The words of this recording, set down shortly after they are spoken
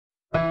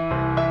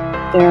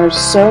There are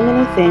so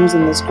many things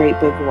in this great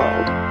big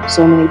world,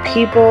 so many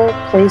people,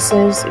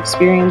 places,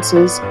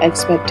 experiences,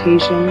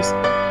 expectations.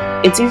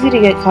 It's easy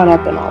to get caught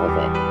up in all of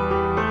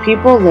it.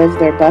 People live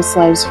their best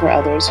lives for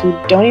others who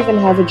don't even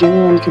have a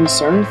genuine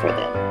concern for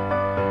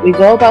them. We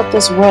go about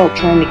this world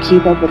trying to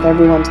keep up with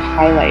everyone's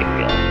highlight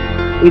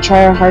reel. We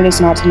try our hardest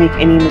not to make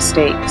any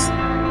mistakes.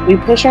 We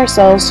push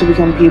ourselves to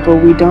become people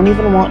we don't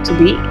even want to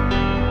be.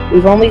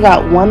 We've only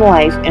got one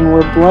life and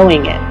we're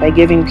blowing it by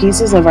giving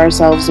pieces of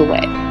ourselves away.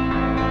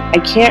 I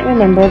can't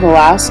remember the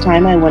last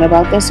time I went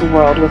about this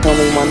world with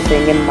only one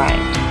thing in mind: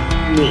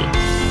 me.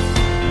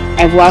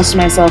 I've lost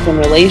myself in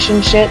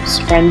relationships,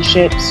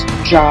 friendships,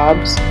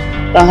 jobs,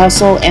 the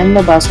hustle and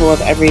the bustle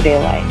of everyday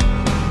life.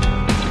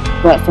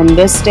 But from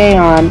this day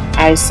on,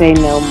 I say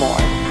no more.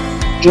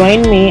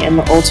 Join me in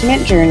the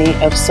ultimate journey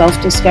of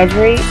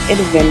self-discovery,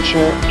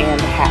 adventure,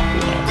 and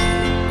happiness.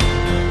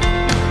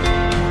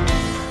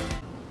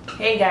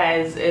 Hey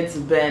guys, it's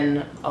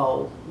been a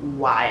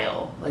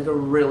while, like a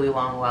really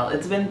long while.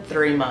 It's been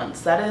 3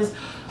 months. That is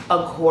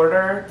a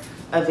quarter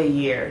of a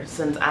year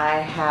since I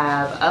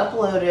have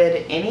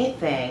uploaded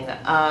anything.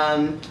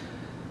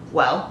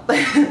 Well,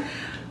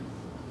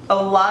 a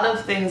lot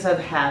of things have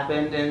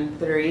happened in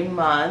 3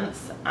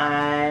 months.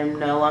 I'm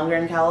no longer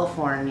in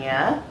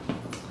California,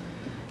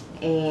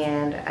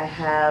 and I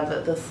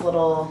have this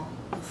little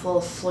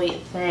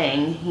sweet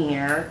thing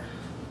here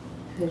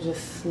who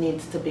just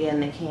needs to be in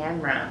the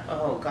camera.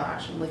 Oh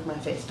gosh, lick my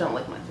face. Don't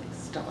lick my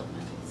face. Don't lick my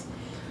face.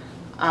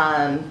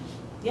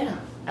 Yeah,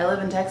 I live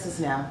in Texas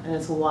now, and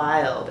it's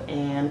wild,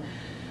 and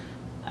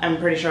I'm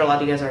pretty sure a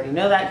lot of you guys already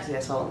know that because you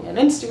guys follow me on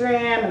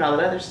Instagram and all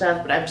that other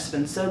stuff, but I've just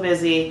been so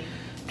busy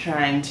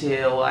trying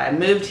to, I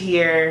moved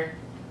here,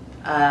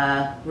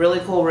 really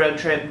cool road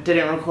trip,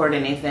 didn't record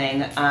anything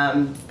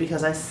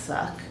because I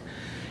suck.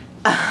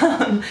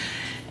 And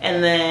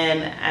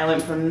then I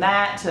went from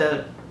that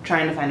to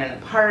trying to find an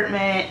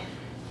apartment,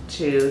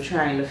 to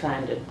trying to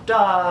find a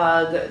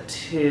dog,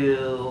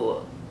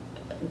 to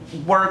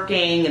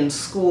working and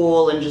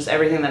school and just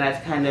everything that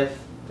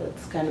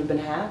that's kind of been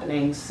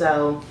happening.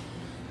 So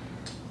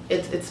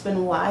it's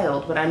been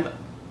wild, but I'm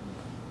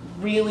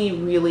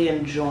really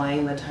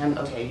enjoying the time.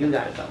 Okay, you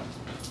gotta go.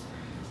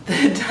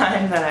 The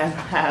time that I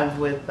have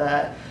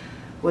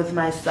with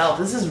myself.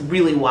 This is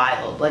really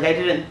wild. Like, I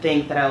didn't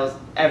think that I was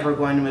ever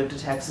going to move to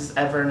Texas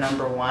ever,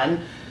 number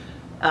one.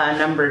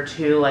 Number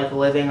two, like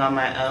living on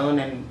my own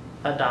and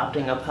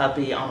adopting a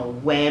puppy on a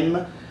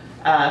whim.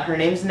 Her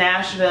name's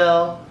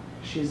Nashville.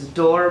 She's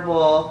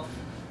adorable.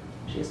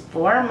 She's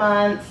 4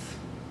 months,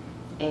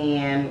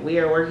 and we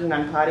are working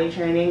on potty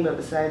training, but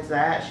besides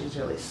that, she's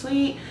really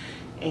sweet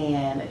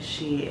and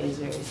she is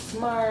very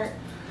smart.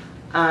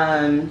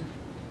 But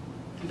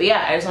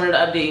yeah, I just wanted to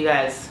update you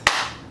guys.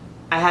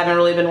 I haven't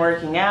really been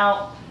working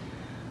out.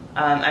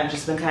 I've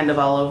just been kind of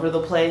all over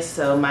the place,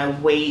 so my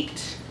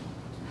weight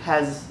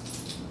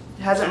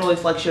hasn't really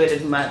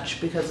fluctuated much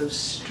because of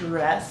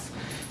stress.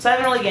 So I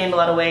haven't really gained a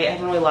lot of weight. I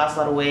haven't really lost a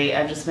lot of weight.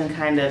 I've just been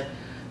kind of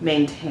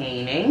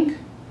maintaining.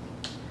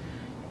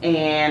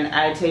 And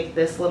I take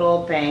this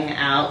little thing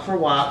out for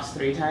walks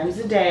 3 times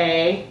a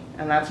day.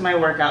 And that's my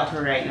workout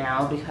for right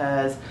now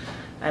because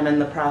I'm in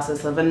the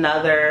process of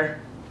another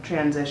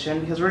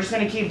transition, because we're just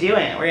going to keep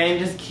doing it. We're going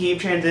to just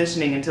keep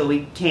transitioning until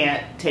we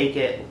can't take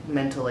it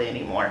mentally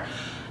anymore.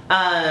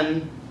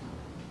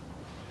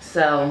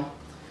 So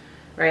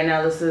right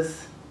now this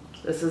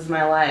is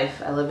my life.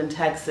 I live in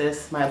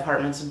Texas. My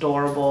apartment's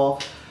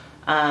adorable.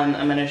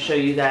 I'm going to show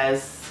you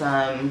guys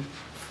some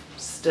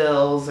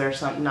stills or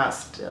something. Not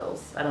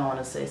stills. I don't want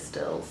to say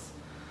stills.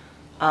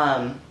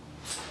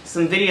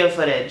 Some video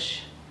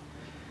footage.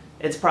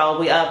 It's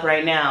probably up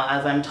right now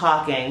as I'm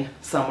talking,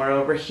 somewhere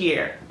over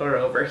here, or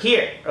over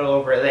here, or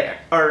over there,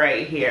 or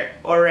right here,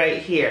 or right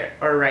here,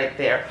 or right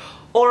there.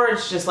 Or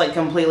it's just like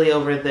completely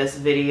over this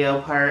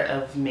video part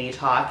of me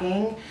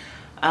talking.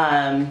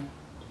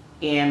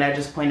 And I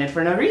just pointed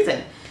for no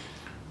reason.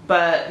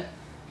 But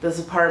this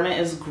apartment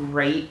is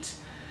great.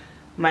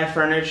 My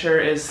furniture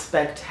is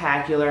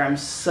spectacular. I'm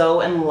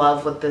so in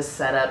love with this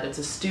setup. It's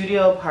a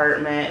studio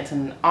apartment. It's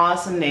an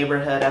awesome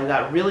neighborhood. I've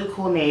got really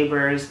cool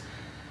neighbors.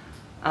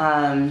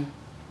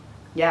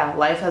 Yeah,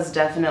 life has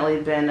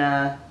definitely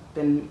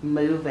been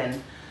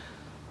moving.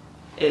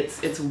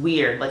 It's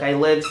weird. Like, I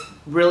live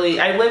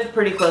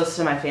pretty close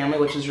to my family,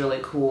 which is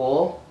really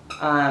cool.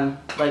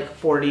 Like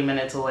 40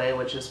 minutes away,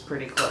 which is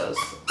pretty close.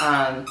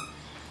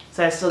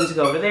 So I still need to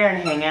go over there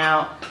and hang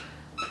out.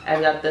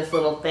 I've got this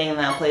little thing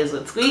that plays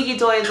with squeaky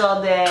toys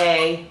all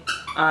day.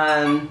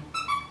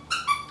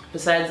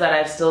 Besides that,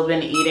 I've still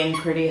been eating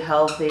pretty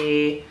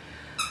healthy.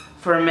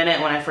 For a minute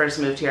when I first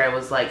moved here, I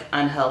was like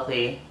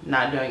unhealthy,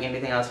 not doing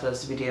anything I was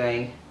supposed to be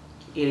doing,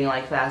 eating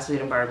like fast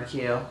food and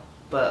barbecue.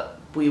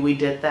 But we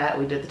did that.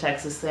 We did the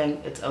Texas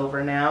thing. It's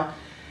over now.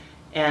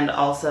 And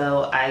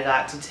also, I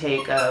got to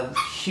take a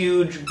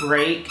huge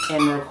break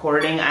in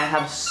recording. I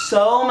have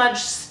so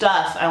much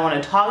stuff I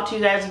want to talk to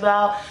you guys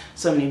about.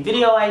 So many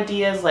video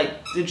ideas. Like,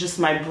 it just,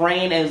 my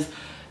brain is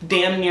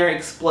damn near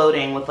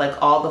exploding with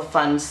like all the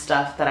fun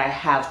stuff that I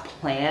have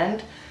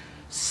planned.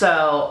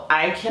 So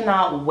I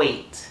cannot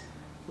wait,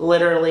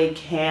 literally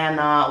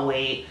cannot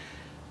wait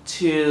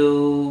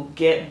to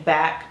get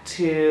back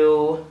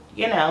to,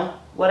 you know,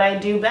 what I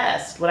do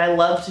best, what I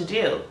love to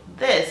do,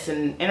 this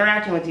and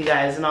interacting with you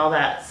guys and all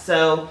that.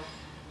 So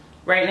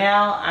right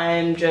now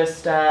I'm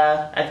just,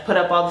 I've put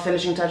up all the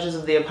finishing touches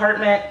of the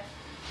apartment.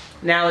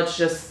 Now it's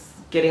just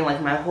getting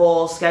like my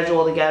whole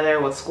schedule together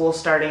with school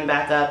starting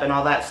back up and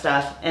all that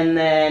stuff. And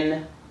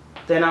then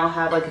I'll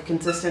have like a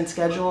consistent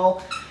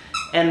schedule.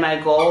 And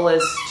my goal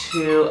is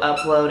to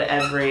upload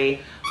every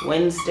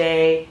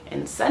Wednesday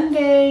and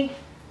Sunday.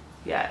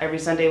 Yeah, every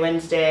Sunday,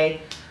 Wednesday.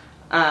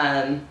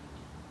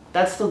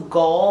 That's the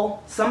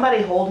goal.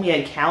 Somebody hold me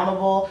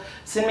accountable.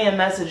 Send me a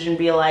message and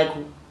be like,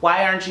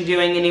 why aren't you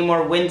doing any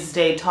more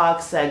Wednesday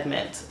talk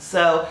segments?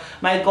 So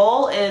my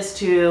goal is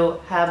to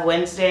have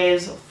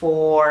Wednesdays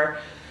for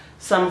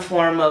some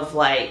form of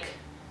like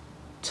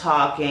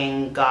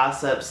talking,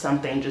 gossip,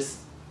 something, just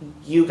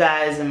you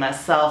guys and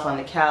myself on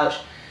the couch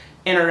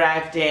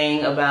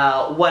interacting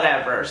about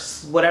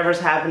whatever's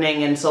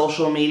happening in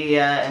social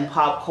media and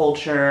pop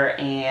culture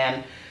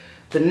and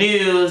the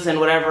news and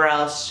whatever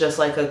else, just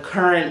like a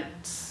current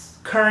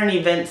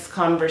events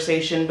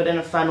conversation, but in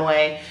a fun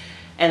way.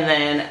 And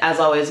then, as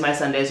always, my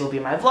Sundays will be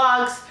my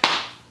vlogs,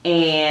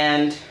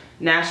 and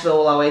Nashville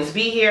will always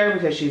be here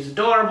because she's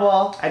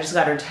adorable. I just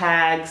got her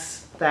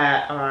tags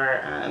that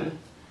are,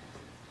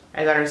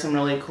 I got her some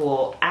really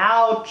cool,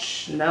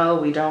 ouch, no,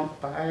 we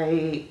don't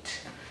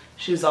bite.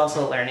 She's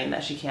also learning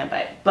that she can't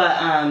bite. But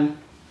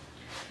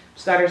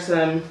just got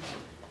her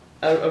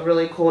a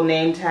really cool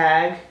name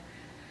tag.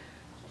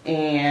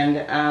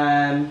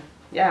 And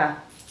yeah,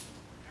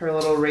 her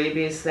little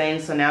rabies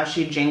thing. So now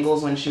she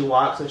jingles when she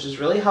walks, which is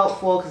really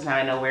helpful because now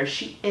I know where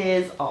she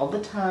is all the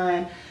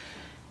time.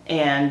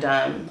 And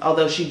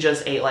although she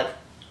just ate like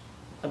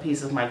a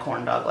piece of my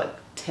corn dog like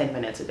 10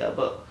 minutes ago,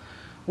 but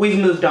we've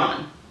moved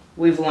on.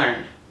 We've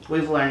learned.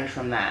 We've learned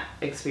from that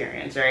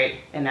experience, right?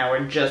 And now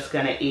we're just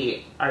gonna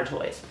eat our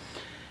toys.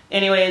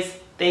 Anyways,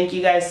 thank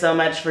you guys so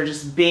much for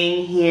just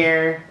being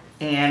here.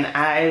 And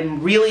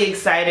I'm really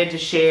excited to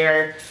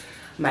share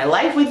my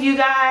life with you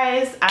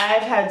guys.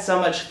 I've had so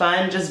much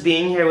fun just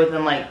being here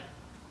within like,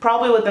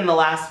 probably within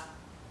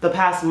the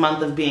past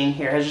month of being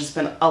here has just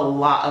been a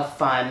lot of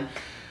fun.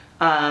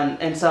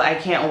 And so I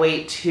can't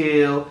wait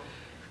to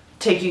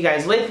take you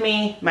guys with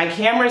me. My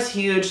camera's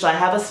huge, so I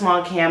have a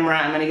small camera.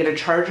 I'm gonna get a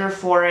charger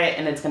for it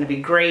and it's gonna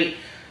be great.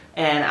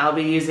 And I'll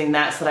be using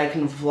that so that I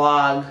can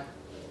vlog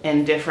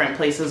in different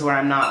places where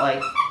I'm not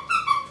like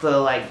the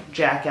like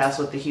jackass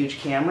with the huge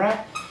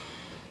camera.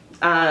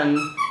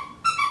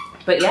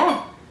 But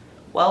yeah,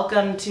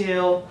 welcome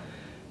to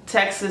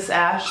Texas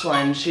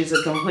Ashland. She's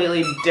a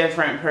completely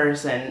different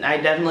person. I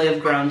definitely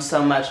have grown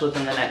so much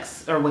within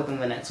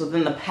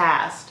the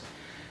past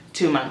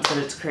 2 months that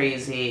it's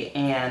crazy.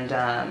 And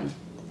I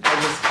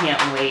just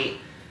can't wait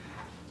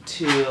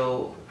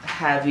to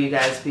have you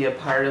guys be a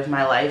part of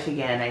my life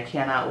again. I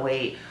cannot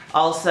wait.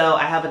 Also,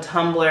 I have a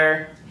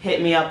Tumblr.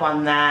 Hit me up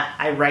on that.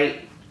 I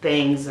write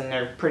things and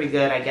they're pretty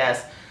good, I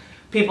guess.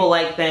 People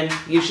like them.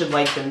 You should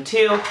like them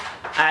too.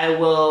 I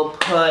will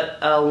put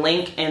a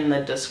link in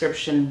the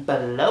description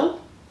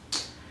below.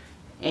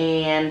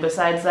 And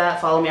besides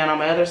that, follow me on all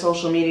my other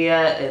social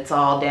media. It's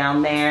all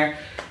down there.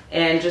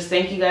 And just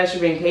thank you guys for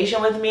being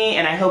patient with me.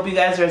 And I hope you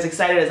guys are as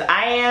excited as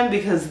I am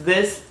because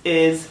this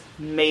is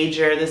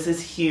major. This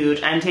is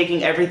huge. I'm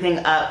taking everything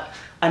up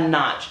a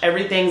notch.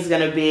 Everything's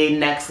gonna be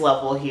next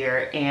level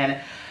here. And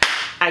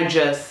I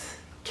just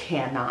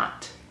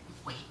cannot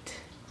wait.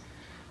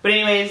 But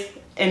anyways,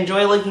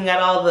 enjoy looking at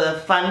all the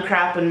fun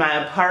crap in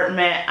my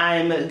apartment.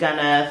 I'm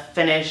gonna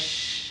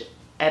finish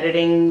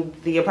editing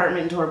the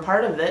apartment into a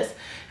part of this.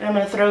 And I'm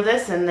gonna throw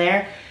this in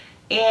there.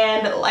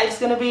 And life's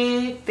gonna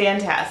be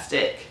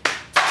fantastic.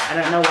 I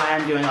don't know why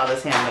I'm doing all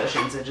this hand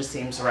motions. It just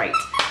seems right.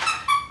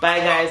 Bye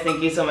guys,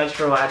 thank you so much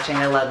for watching.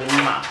 I love you.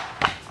 Mwah.